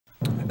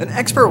An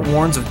expert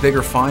warns of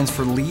bigger fines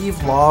for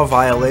leave law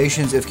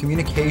violations if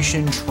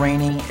communication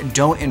training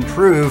don't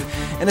improve,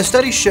 and a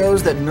study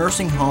shows that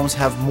nursing homes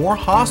have more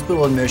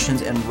hospital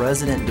admissions and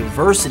resident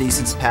diversity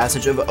since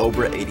passage of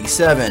OBRA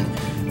 87.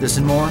 This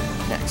and more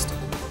next.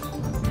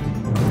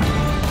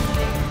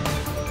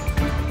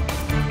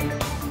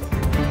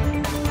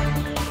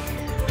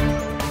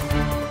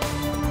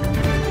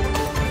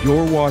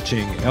 You're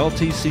watching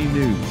LTC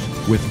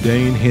News with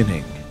Dane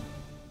Henning.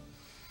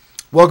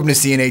 Welcome to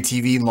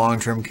CNA-TV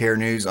Long-Term Care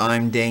News.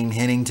 I'm Dane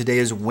Henning. Today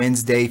is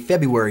Wednesday,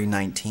 February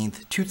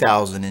 19th,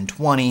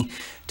 2020.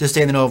 To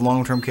stay in the know of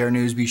long-term care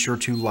news, be sure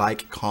to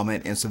like,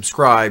 comment, and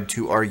subscribe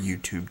to our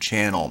YouTube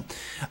channel.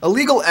 A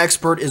legal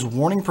expert is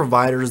warning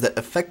providers that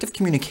effective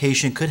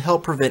communication could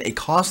help prevent a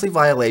costly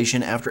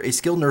violation after a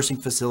skilled nursing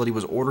facility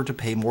was ordered to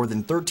pay more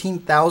than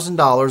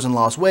 $13,000 in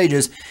lost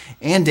wages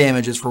and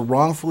damages for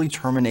wrongfully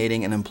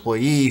terminating an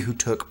employee who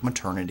took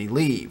maternity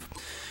leave.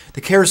 The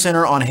Care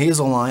Center on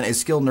Hazelline, a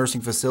skilled nursing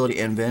facility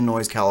in Van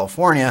Nuys,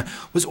 California,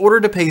 was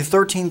ordered to pay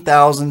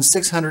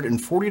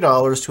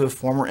 $13,640 to a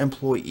former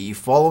employee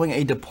following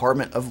a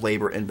Department of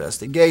Labor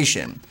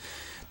investigation.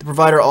 The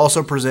provider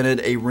also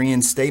presented a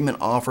reinstatement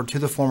offer to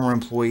the former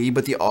employee,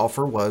 but the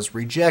offer was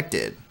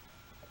rejected.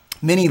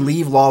 Many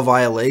leave law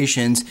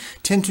violations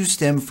tend to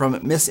stem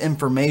from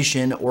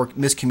misinformation or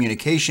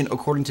miscommunication,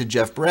 according to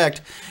Jeff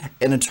Brecht,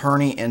 an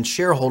attorney and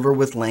shareholder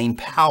with Lane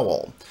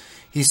Powell.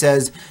 He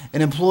says,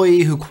 an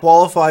employee who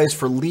qualifies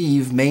for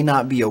leave may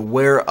not be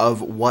aware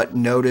of what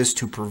notice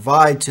to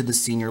provide to the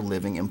senior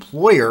living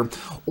employer,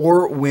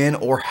 or when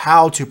or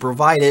how to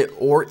provide it,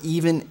 or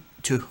even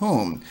to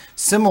whom.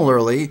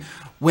 Similarly,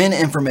 when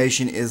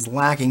information is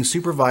lacking,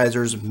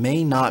 supervisors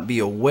may not be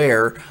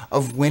aware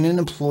of when an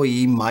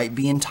employee might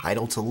be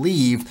entitled to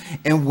leave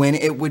and when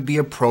it would be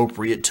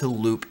appropriate to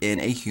loop in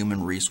a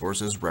human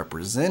resources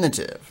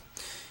representative.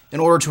 In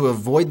order to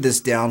avoid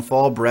this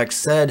downfall, Brecht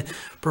said,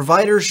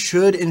 providers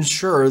should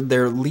ensure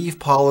their leave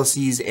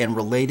policies and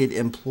related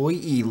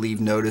employee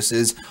leave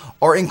notices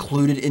are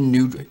included in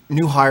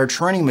new hire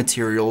training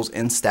materials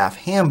and staff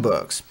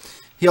handbooks.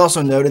 He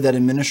also noted that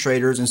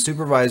administrators and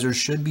supervisors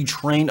should be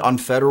trained on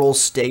federal,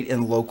 state,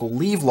 and local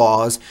leave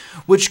laws,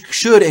 which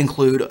should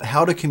include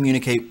how to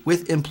communicate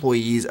with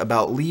employees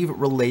about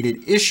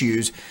leave-related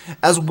issues,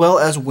 as well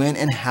as when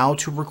and how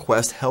to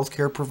request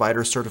healthcare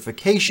provider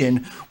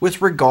certification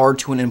with regard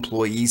to an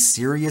employee's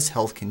serious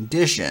health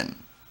condition.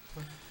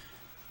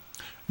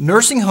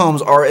 Nursing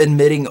homes are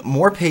admitting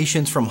more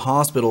patients from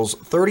hospitals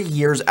 30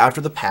 years after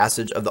the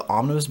passage of the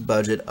Omnibus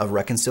Budget of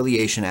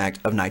Reconciliation Act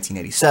of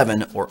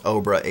 1987, or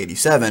OBRA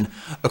 87,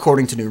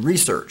 according to new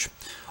research.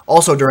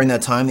 Also during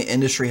that time, the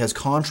industry has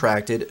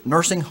contracted,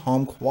 nursing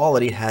home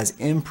quality has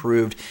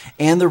improved,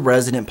 and the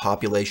resident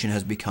population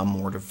has become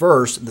more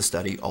diverse, the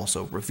study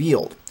also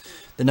revealed.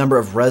 The number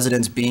of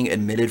residents being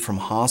admitted from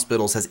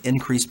hospitals has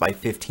increased by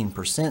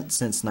 15%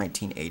 since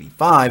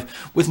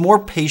 1985, with more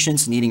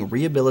patients needing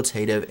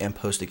rehabilitative and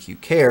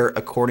post-acute care,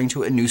 according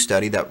to a new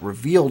study that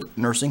revealed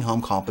nursing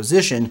home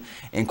composition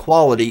and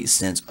quality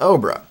since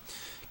OBRA.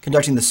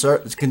 Conducting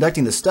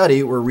the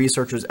study were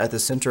researchers at the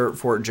Center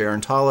for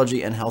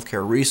Gerontology and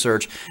Healthcare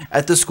Research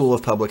at the School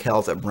of Public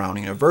Health at Brown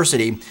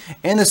University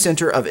and the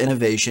Center of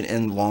Innovation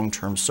in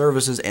Long-Term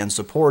Services and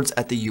Supports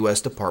at the U.S.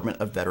 Department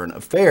of Veteran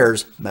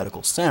Affairs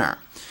Medical Center.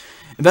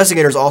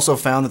 Investigators also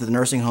found that the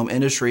nursing home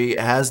industry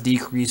has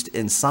decreased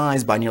in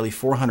size by nearly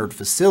 400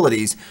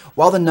 facilities,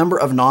 while the number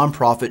of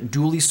nonprofit,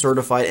 duly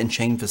certified and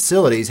chained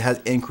facilities has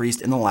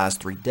increased in the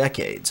last 3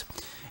 decades.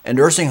 And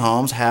nursing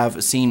homes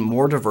have seen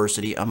more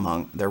diversity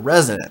among their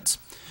residents.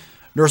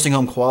 Nursing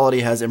home quality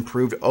has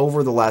improved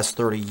over the last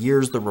 30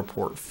 years, the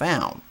report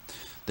found.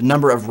 The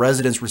number of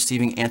residents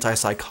receiving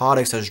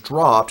antipsychotics has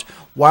dropped,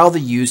 while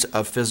the use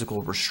of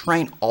physical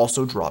restraint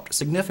also dropped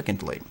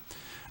significantly.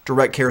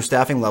 Direct care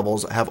staffing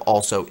levels have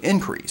also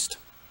increased.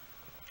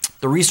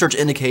 The research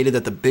indicated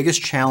that the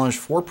biggest challenge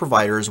for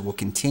providers will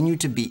continue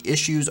to be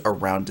issues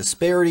around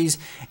disparities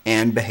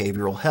and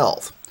behavioral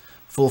health.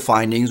 Full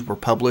findings were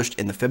published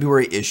in the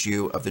February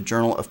issue of the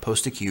Journal of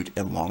Post-Acute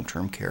and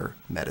Long-Term Care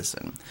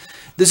Medicine.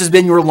 This has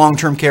been your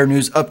Long-Term Care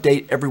News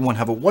Update. Everyone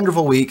have a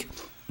wonderful week,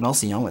 and I'll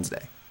see you on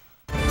Wednesday.